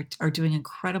I work with are doing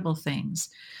incredible things.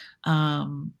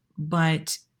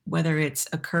 But whether it's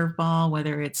a curveball,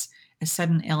 whether it's a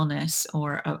sudden illness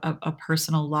or a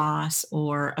personal loss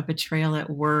or a betrayal at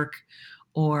work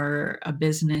or a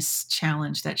business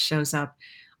challenge that shows up,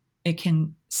 it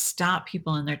can stop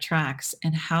people in their tracks.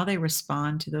 And how they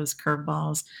respond to those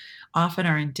curveballs often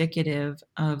are indicative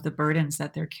of the burdens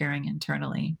that they're carrying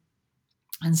internally.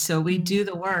 And so we do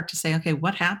the work to say, okay,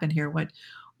 what happened here?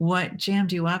 What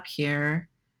jammed you up here?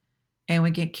 And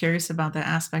we get curious about that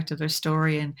aspect of their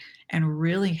story and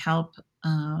really help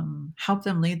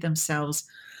them lead themselves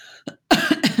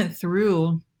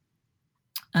through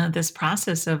this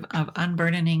process of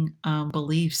unburdening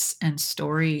beliefs and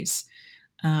stories.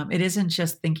 It isn't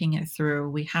just thinking it through.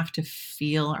 We have to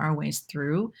feel our ways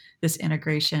through this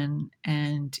integration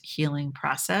and healing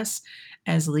process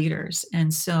as leaders.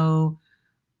 And so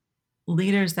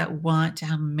leaders that want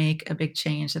to make a big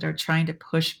change, that are trying to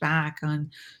push back on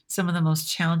some of the most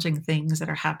challenging things that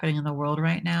are happening in the world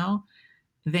right now,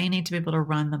 they need to be able to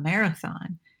run the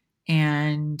marathon.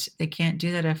 And they can't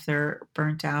do that if they're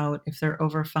burnt out, if they're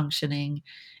over functioning,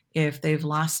 if they've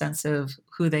lost sense of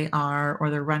who they are, or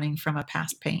they're running from a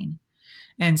past pain.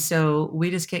 And so we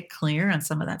just get clear on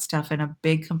some of that stuff. And a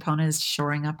big component is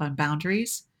shoring up on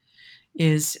boundaries,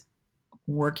 is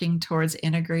working towards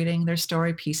integrating their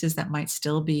story pieces that might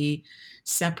still be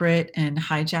separate and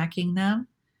hijacking them,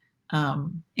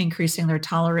 increasing their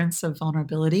tolerance of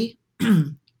vulnerability,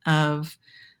 of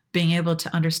being able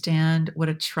to understand what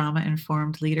a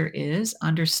trauma-informed leader is,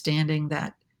 understanding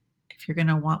that if you're going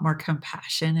to want more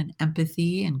compassion and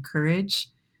empathy and courage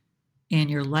in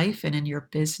your life and in your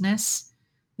business,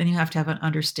 then you have to have an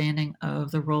understanding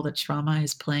of the role that trauma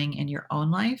is playing in your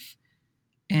own life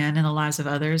and in the lives of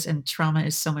others. And trauma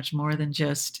is so much more than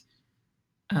just,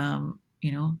 something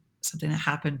that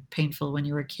happened painful when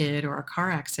you were a kid or a car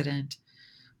accident,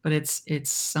 but it's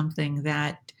something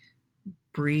that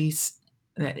breathes,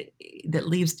 that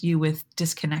leaves you with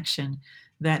disconnection,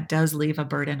 that does leave a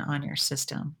burden on your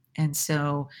system. And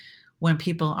so when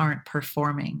people aren't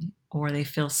performing, or they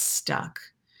feel stuck,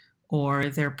 or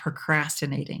they're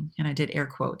procrastinating, and I did air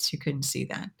quotes, you couldn't see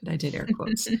that, but I did air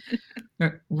quotes.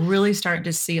 We're really starting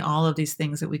to see all of these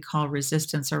things that we call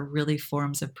resistance are really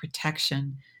forms of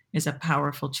protection, is a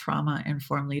powerful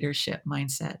trauma-informed leadership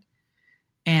mindset.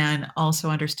 And also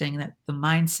understanding that the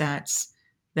mindsets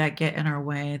that get in our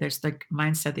way, there's the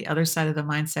mindset, the other side of the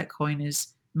mindset coin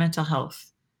is mental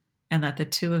health, and that the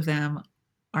two of them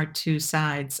are two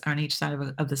sides on each side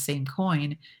of the same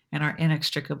coin and are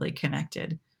inextricably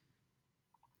connected.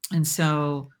 And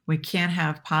so we can't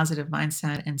have positive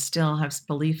mindset and still have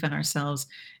belief in ourselves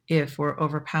if we're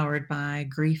overpowered by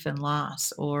grief and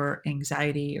loss, or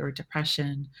anxiety, or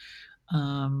depression,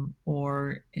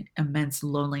 or immense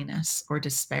loneliness or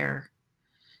despair.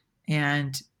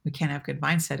 And we can't have good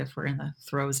mindset if we're in the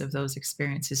throes of those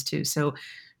experiences too. So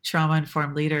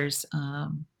trauma-informed leaders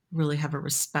really have a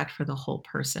respect for the whole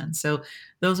person. So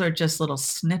those are just little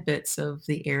snippets of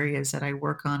the areas that I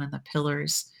work on, and the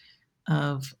pillars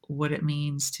of what it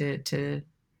means to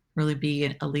really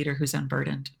be a leader who's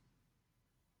unburdened.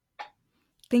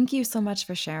 Thank you so much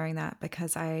for sharing that,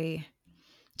 because I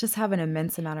just have an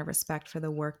immense amount of respect for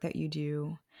the work that you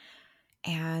do.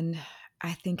 And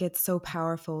I think it's so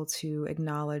powerful to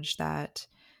acknowledge that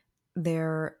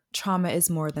their trauma is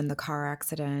more than the car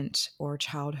accident or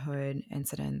childhood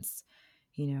incidents.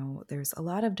 There's a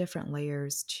lot of different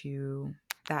layers to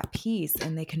that piece,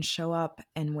 and they can show up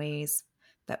in ways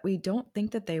that we don't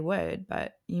think that they would,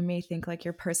 but you may think like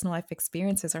your personal life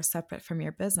experiences are separate from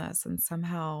your business, and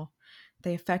somehow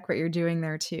they affect what you're doing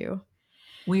there too.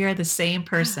 We are the same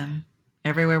person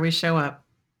everywhere we show up.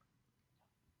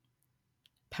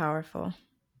 Powerful.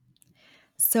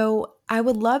 So I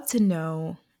would love to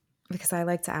know, because I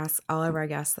like to ask all of our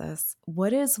guests this,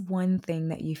 what is one thing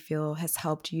that you feel has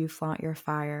helped you flaunt your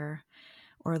fire,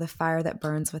 or the fire that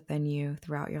burns within you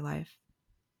throughout your life?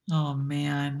 Oh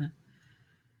man.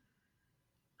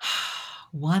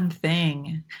 One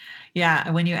thing. Yeah,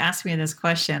 when you asked me this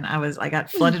question, I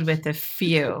got flooded with a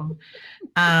few.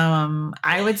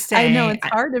 I would say, I know it's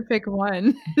hard to pick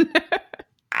one.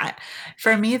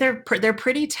 For me, they're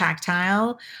pretty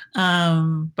tactile.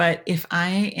 But if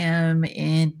I am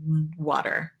in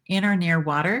water, in or near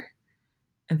water,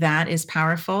 that is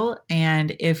powerful.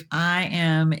 And if I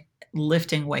am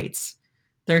lifting weights,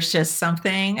 there's just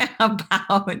something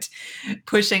about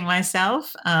pushing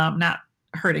myself, not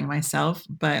hurting myself,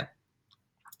 but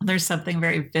there's something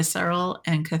very visceral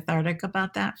and cathartic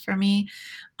about that for me.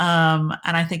 And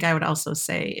I think I would also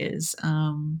say is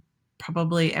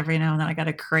probably every now and then I got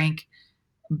to crank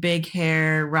big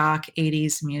hair rock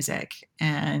 80s music,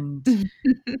 and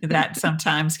that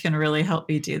sometimes can really help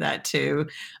me do that too,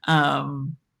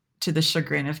 to the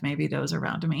chagrin of maybe those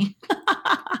around me.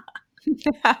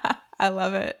 I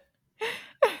love it.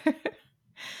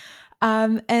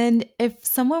 And if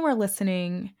someone were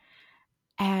listening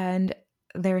and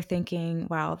they're thinking,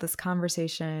 wow, this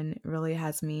conversation really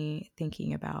has me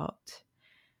thinking about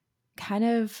kind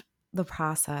of the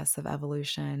process of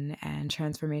evolution and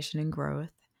transformation and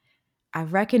growth, I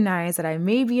recognize that I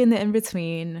may be in the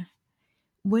in-between.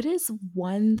 What is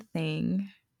one thing,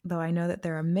 though I know that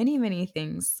there are many, many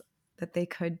things that they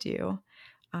could do,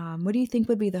 What do you think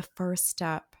would be the first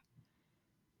step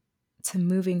to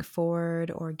moving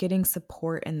forward or getting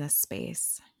support in this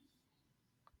space?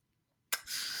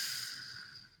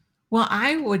 Well,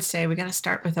 I would say we got to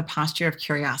start with a posture of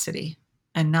curiosity,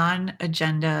 a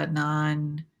non-agenda,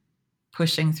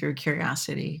 non-pushing through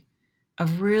curiosity,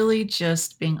 of really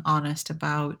just being honest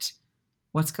about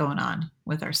what's going on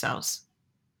with ourselves,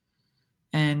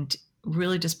 and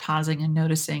really just pausing and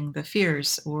noticing the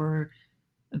fears or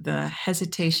the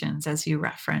hesitations, as you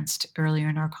referenced earlier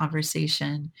in our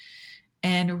conversation,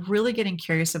 and really getting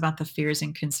curious about the fears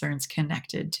and concerns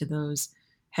connected to those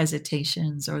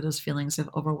hesitations or those feelings of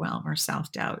overwhelm or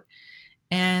self-doubt.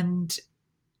 And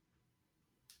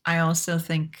I also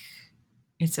think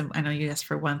I know you asked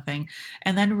for one thing,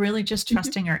 and then really just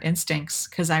trusting our instincts,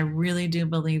 because I really do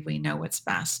believe we know what's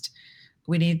best.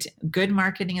 Good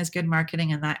marketing is good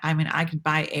marketing, and that, I mean, I could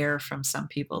buy air from some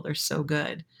people. They're so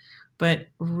good. But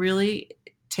really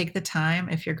take the time,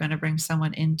 if you're going to bring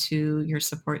someone into your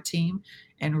support team,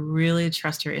 and really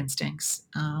trust your instincts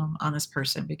on this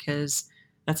person, because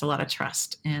that's a lot of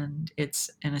trust, and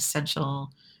it's an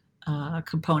essential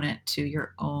component to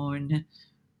your own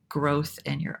growth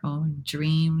and your own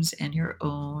dreams and your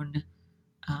own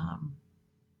um,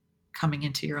 coming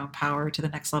into your own power, to the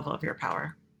next level of your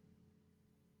power.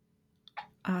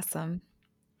 Awesome.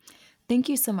 Thank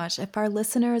you so much. If our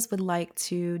listeners would like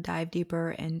to dive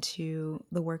deeper into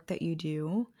the work that you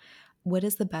do, what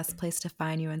is the best place to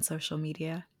find you on social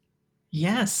media?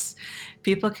 Yes,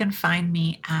 people can find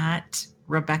me at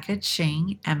Rebecca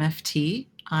Ching, MFT,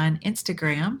 on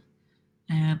Instagram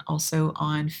and also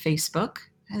on Facebook.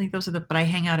 I think but I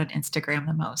hang out on Instagram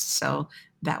the most. So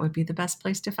that would be the best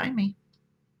place to find me.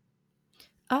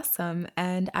 Awesome.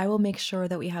 And I will make sure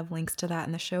that we have links to that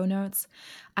in the show notes.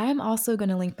 I am also going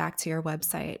to link back to your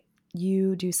website.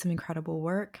 You do some incredible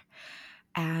work.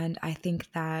 And I think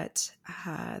that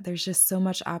there's just so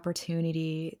much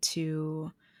opportunity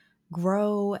to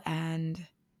grow and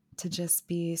to just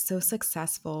be so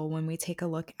successful when we take a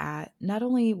look at not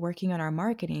only working on our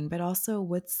marketing, but also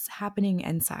what's happening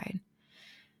inside.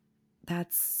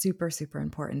 That's super, super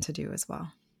important to do as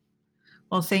well.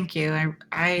 Well, thank you.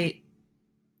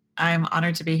 I'm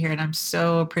honored to be here, and I'm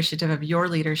so appreciative of your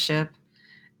leadership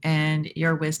and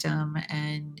your wisdom,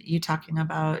 and you talking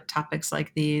about topics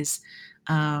like these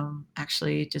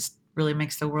actually just really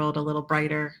makes the world a little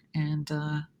brighter and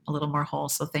a little more whole.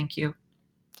 So thank you.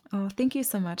 Oh, thank you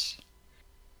so much.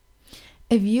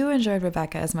 If you enjoyed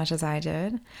Rebecca as much as I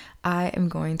did, I am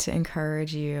going to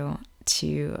encourage you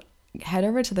to head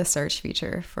over to the search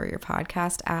feature for your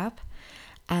podcast app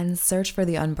and search for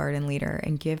The Unburdened Leader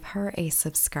and give her a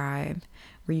subscribe,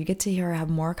 where you get to hear her have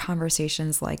more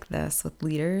conversations like this with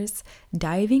leaders,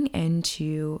 diving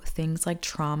into things like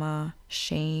trauma,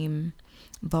 shame,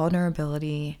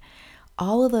 vulnerability,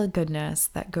 all of the goodness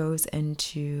that goes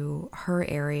into her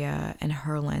area and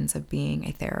her lens of being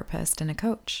a therapist and a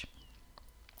coach.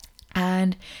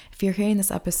 And if you're hearing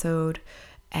this episode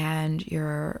and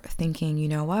you're thinking, you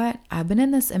know what, I've been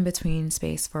in this in-between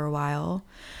space for a while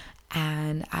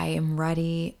and I am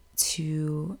ready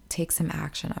to take some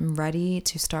action. I'm ready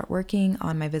to start working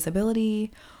on my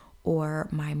visibility or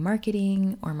my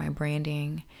marketing or my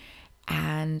branding.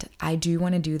 And I do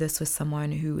want to do this with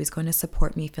someone who is going to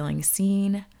support me feeling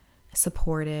seen,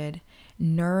 supported,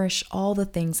 nourish all the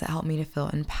things that help me to feel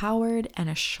empowered and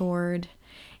assured.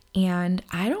 And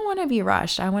I don't want to be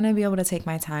rushed. I want to be able to take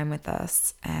my time with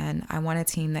this. And I want a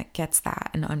team that gets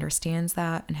that and understands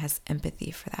that and has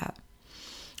empathy for that.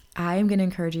 I am going to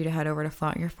encourage you to head over to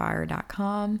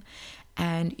flauntyourfire.com,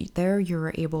 and there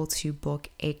you're able to book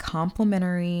a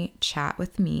complimentary chat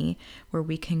with me where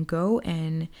we can go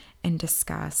in and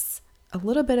discuss a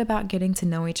little bit about getting to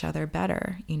know each other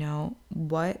better. You know,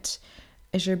 what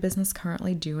is your business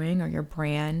currently doing or your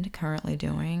brand currently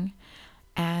doing?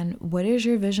 And what is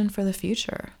your vision for the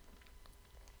future?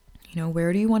 You know,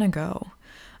 where do you want to go?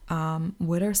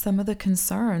 What are some of the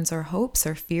concerns or hopes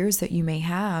or fears that you may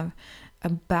have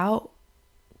about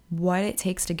what it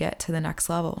takes to get to the next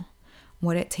level,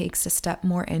 what it takes to step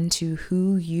more into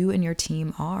who you and your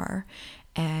team are,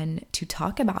 and to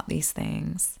talk about these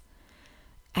things.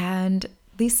 And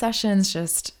these sessions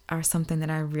just are something that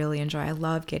I really enjoy. I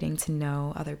love getting to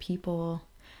know other people.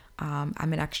 I'm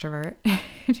an extrovert.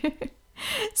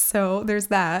 So there's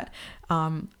that.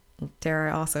 Dare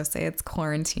I also say it's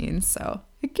quarantine, so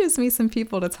it gives me some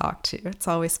people to talk to. It's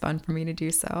always fun for me to do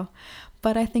so.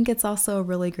 But I think it's also a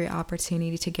really great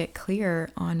opportunity to get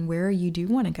clear on where you do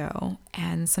want to go.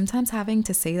 And sometimes having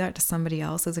to say that to somebody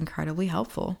else is incredibly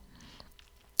helpful.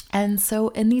 And so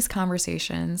in these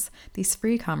conversations, these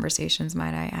free conversations,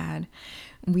 might I add,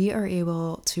 we are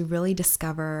able to really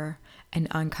discover and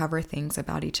uncover things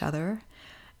about each other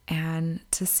and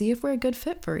to see if we're a good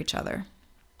fit for each other.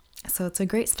 So it's a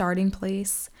great starting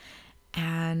place.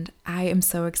 And I am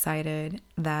so excited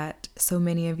that so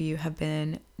many of you have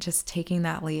been just taking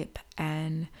that leap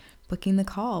and booking the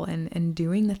call and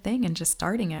doing the thing and just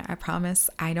starting it. I promise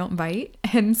I don't bite.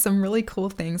 And some really cool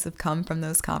things have come from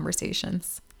those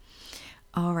conversations.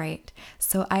 All right.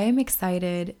 So I am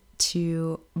excited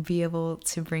to be able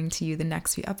to bring to you the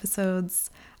next few episodes.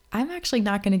 I'm actually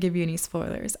not going to give you any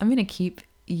spoilers. I'm going to keep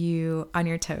you on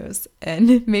your toes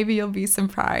and maybe you'll be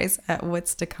surprised at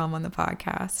what's to come on the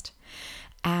podcast.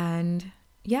 And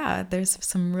yeah, there's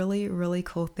some really, really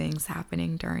cool things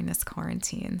happening during this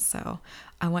quarantine. So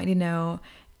I want you to know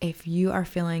if you are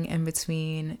feeling in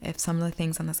between, if some of the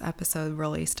things on this episode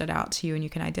really stood out to you and you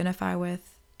can identify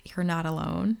with, you're not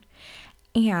alone.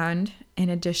 And in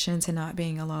addition to not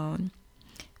being alone,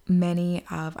 many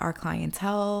of our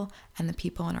clientele and the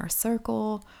people in our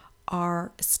circle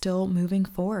are still moving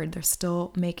forward. They're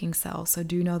still making sales. So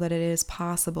do know that it is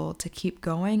possible to keep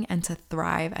going and to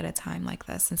thrive at a time like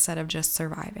this instead of just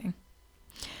surviving.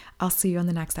 I'll see you on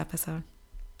the next episode.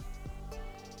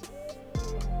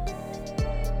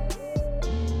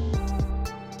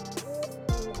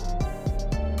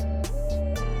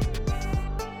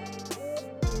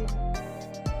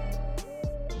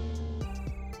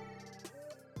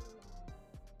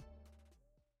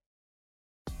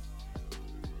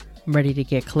 Ready to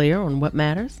get clear on what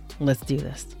matters? Let's do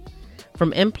this.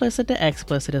 From Implicit to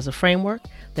Explicit is a framework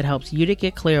that helps you to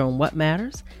get clear on what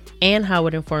matters and how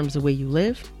it informs the way you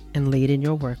live and lead in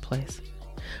your workplace.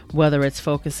 Whether it's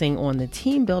focusing on the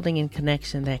team building and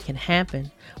connection that can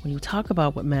happen when you talk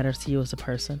about what matters to you as a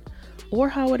person, or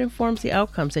how it informs the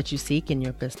outcomes that you seek in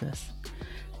your business,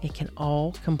 it can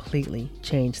all completely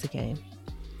change the game.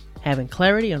 Having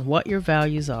clarity on what your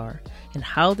values are and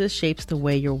how this shapes the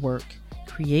way your work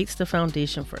creates the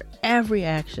foundation for every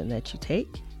action that you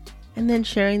take, and then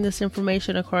sharing this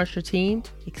information across your team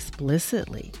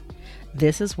explicitly.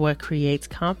 This is what creates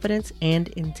confidence and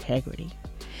integrity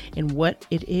in what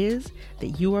it is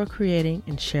that you are creating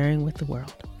and sharing with the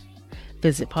world.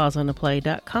 Visit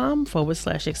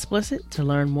pauseontheplay.com/explicit to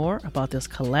learn more about this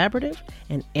collaborative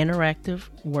and interactive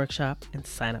workshop and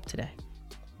sign up today.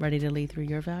 Ready to lead through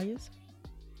your values?